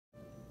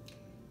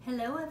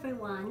Hello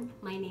everyone,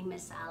 my name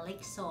is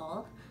Alex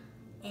Sol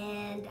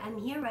and I'm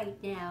here right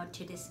now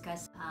to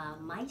discuss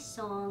my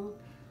song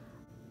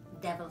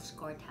Devils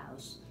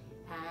Courthouse,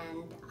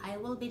 and I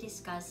will be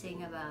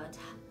discussing about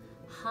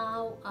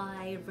how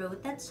I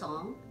wrote that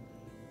song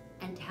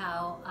and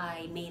how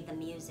I made the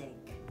music.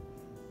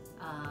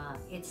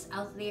 It's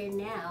out there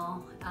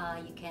now.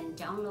 You can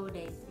download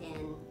it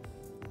in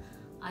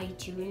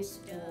iTunes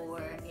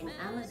or in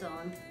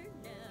Amazon.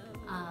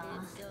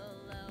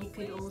 You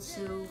could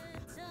also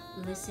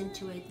listen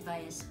to it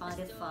via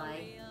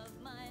Spotify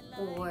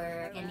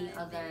or any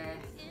other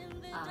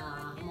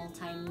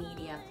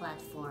multimedia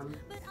platform.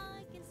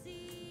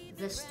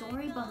 The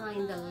story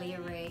behind the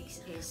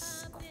lyrics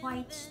is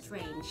quite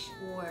strange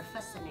or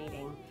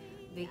fascinating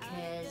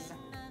because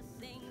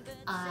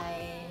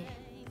I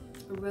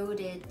wrote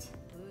it.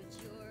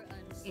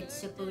 It's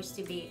supposed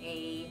to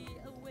be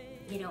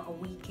a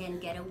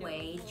weekend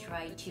getaway,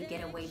 try to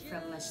get away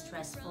from a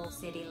stressful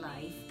city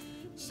life.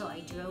 So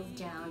I drove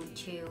down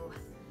to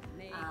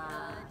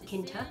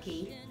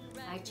Kentucky,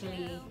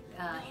 actually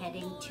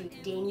heading to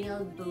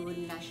Daniel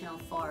Boone National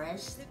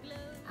Forest,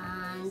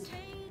 and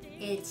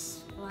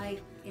it's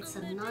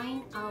a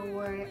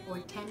 9-hour or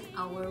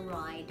 10-hour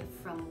ride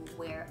from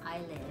where I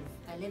live.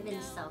 I live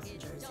in South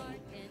Jersey,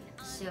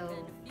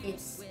 so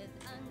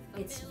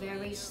it's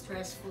very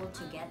stressful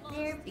to get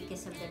there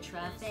because of the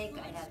traffic.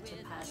 I have to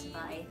pass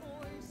by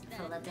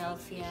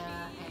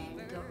Philadelphia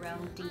and go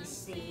around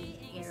DC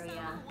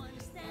area,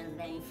 and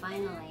then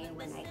finally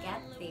when I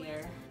get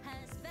there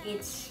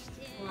it's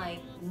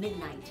like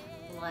midnight.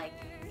 Like,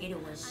 it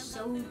was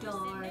so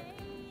dark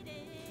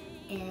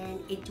and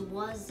it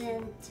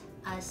wasn't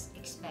as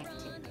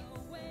expected.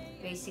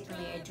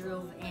 Basically I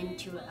drove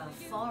into a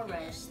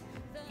forest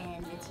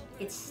and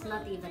it's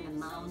not even a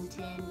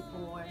mountain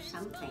or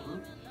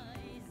something.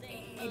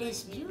 It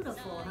is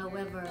beautiful,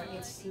 however,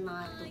 it's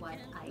not what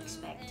I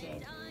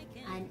expected.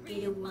 And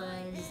it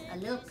was a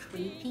little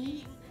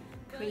creepy.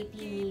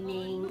 Creepy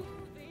meaning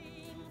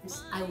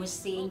I was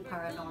seeing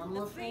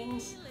paranormal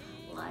things,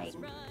 like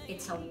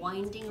it's a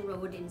winding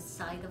road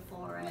inside the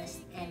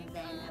forest and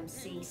then I'm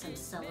seeing some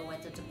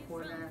silhouette at the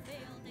corner,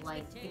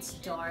 like it's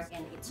dark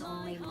and it's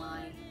only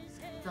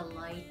the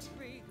light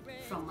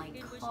from my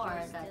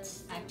car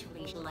that's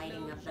actually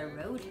lighting up the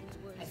road.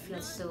 I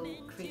feel so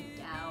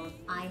creeped out.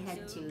 I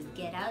had to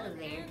get out of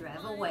there,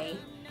 drive away,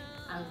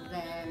 and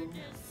then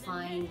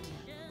find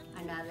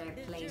another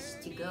place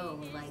to go,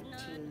 like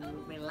to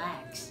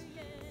relax.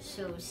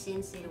 So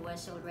since it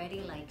was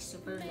already like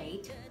super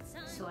late,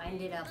 so I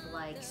ended up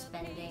like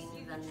spending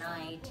the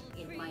night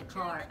in my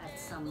car at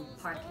some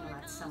parking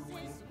lot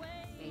somewhere,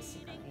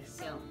 basically.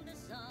 So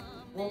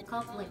woke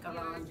up like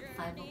around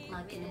 5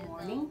 o'clock in the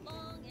morning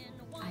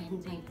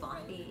and my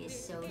body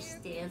is so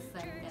stiff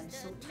and I'm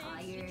so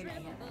tired.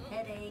 I have a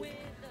headache.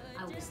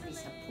 I was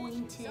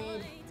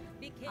disappointed,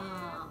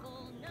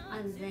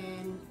 and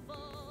then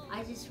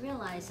I just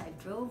realized I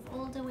drove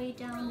all the way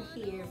down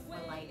here for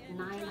like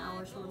 9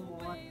 hours or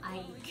more.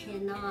 I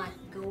cannot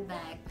go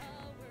back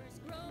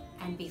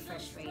and be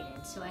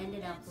frustrated. So I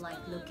ended up like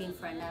looking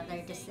for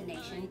another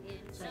destination.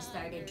 So I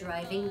started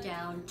driving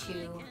down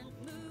to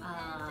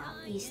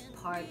east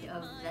part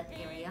of that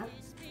area.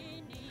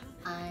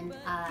 And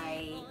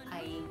I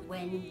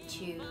went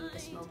to the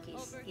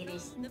Smokies.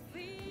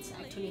 It's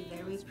actually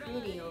very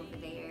pretty over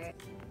there.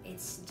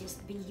 It's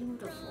just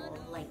beautiful,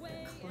 like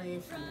the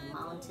cliff and the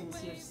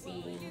mountains you're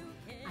seeing.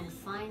 And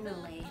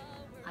finally,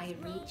 I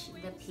reached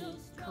the peak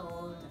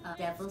called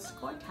Devils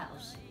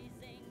Courthouse.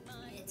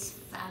 It's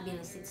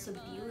fabulous. It's so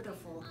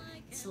beautiful.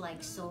 It's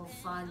like so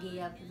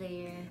foggy up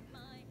there,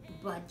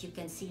 but you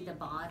can see the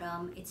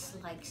bottom. It's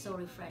like so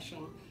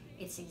refreshing.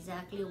 It's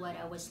exactly what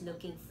I was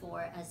looking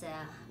for as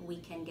a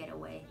weekend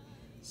getaway.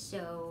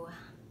 So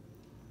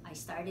I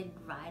started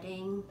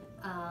writing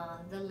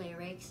the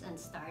lyrics and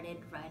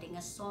started writing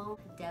a song,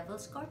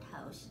 Devils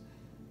Courthouse.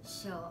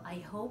 So I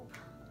hope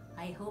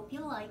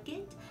you like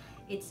it.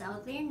 It's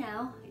out there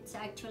now. It's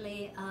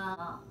actually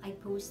I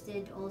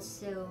posted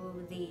also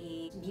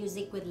the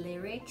music with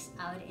lyrics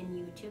out in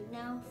YouTube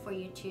now for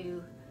you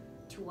to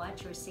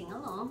watch or sing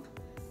along.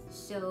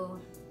 So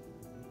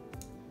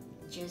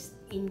just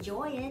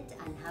enjoy it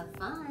and have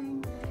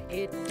fun.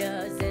 It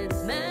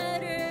doesn't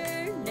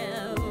matter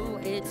now,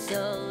 it's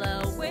all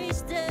a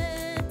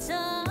wasted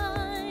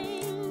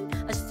time.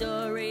 A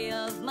story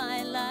of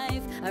my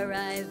life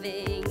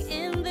arriving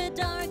in the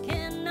dark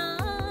and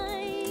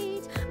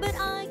night. But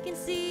I can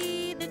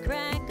see the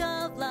crack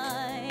of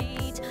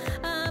light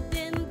up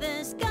in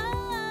the sky.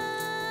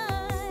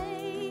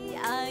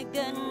 I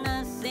got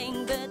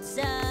nothing but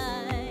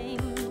time.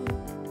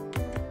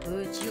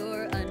 Put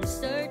your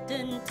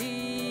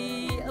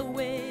uncertainty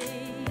away.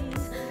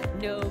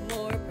 No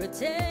more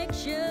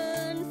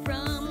protection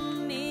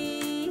from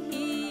me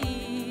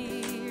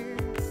here.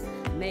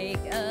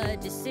 Make a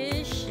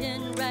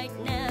decision right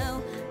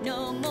now.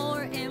 No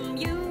more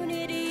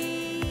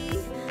immunity.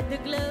 The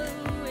glow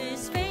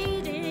is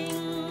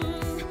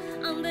fading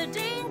and the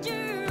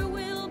danger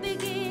will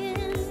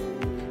begin.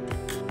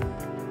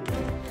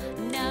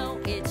 Now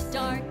it's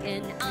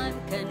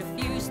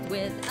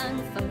with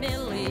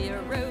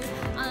unfamiliar road.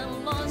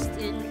 I'm lost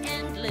in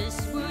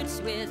endless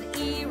woods with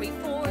eerie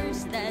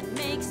force that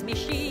makes me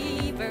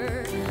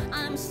shiver.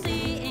 I'm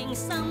seeing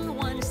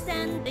someone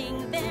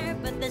standing there,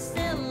 but the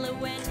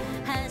silhouette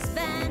has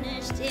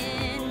vanished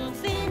in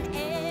thin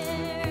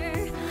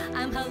air.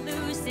 I'm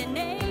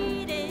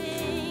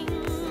hallucinating.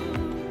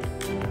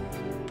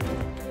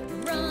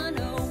 Run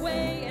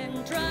away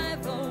and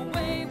drive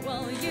away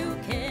while you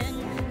can.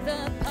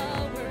 The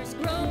power's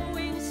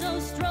growing so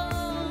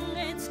strong,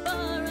 it's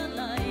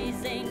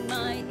paralyzing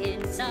my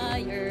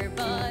entire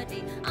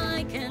body.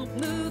 I can't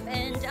move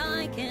and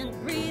I can't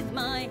breathe,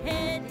 my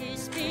head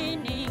is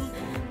spinning,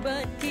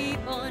 but keep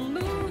on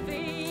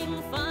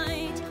moving,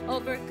 fight,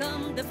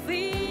 overcome the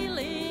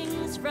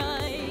feelings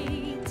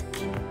right.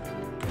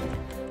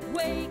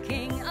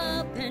 Waking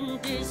up in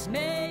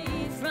dismay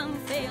from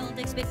failed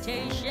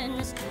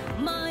expectations,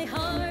 my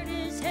heart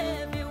is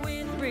heavy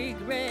with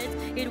regret.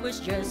 It was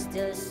just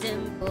a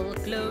simple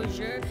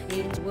closure,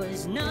 it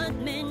was not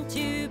meant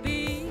to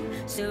be.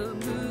 So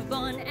move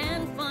on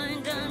and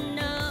find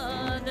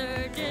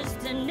another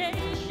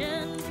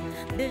destination.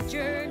 The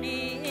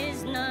journey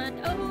is not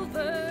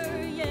over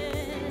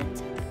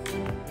yet.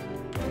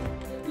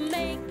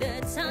 Make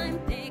the time,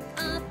 pick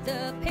up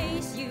the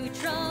pace, you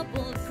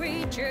troubled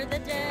creature. The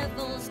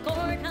Devil's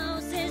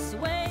Courthouse is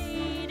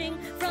waiting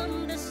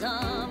from the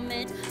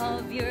summit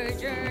of your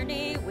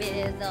journey,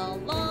 with a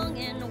long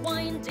and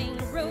winding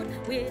road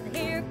with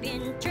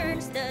hairpin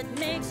turns that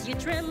makes you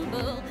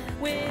tremble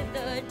with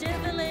a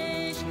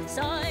devilish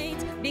sight.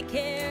 Be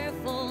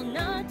careful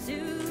not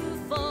to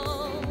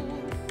fall.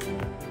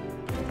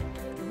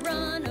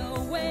 Run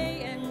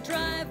away and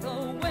drive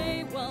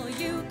away while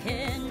you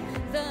can.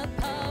 The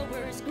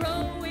power's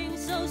growing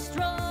so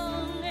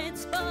strong,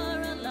 it's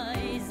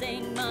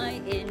paralyzing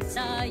my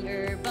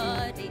entire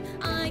body.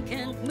 I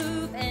can't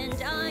move and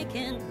I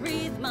can't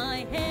breathe,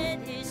 my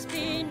head is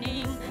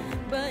spinning,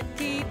 but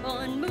keep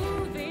on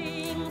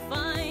moving,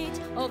 fight,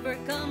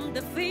 overcome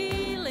the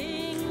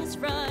feelings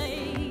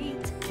right.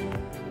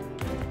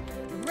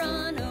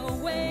 Run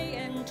away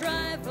and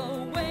drive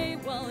away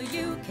while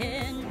you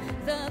can.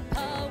 The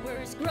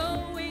power's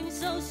growing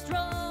so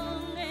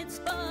strong, it's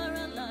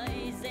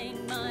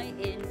paralyzing my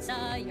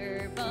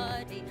entire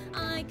body.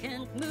 I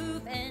can't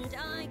move and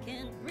I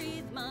can't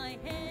breathe, my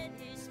head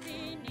is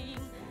spinning.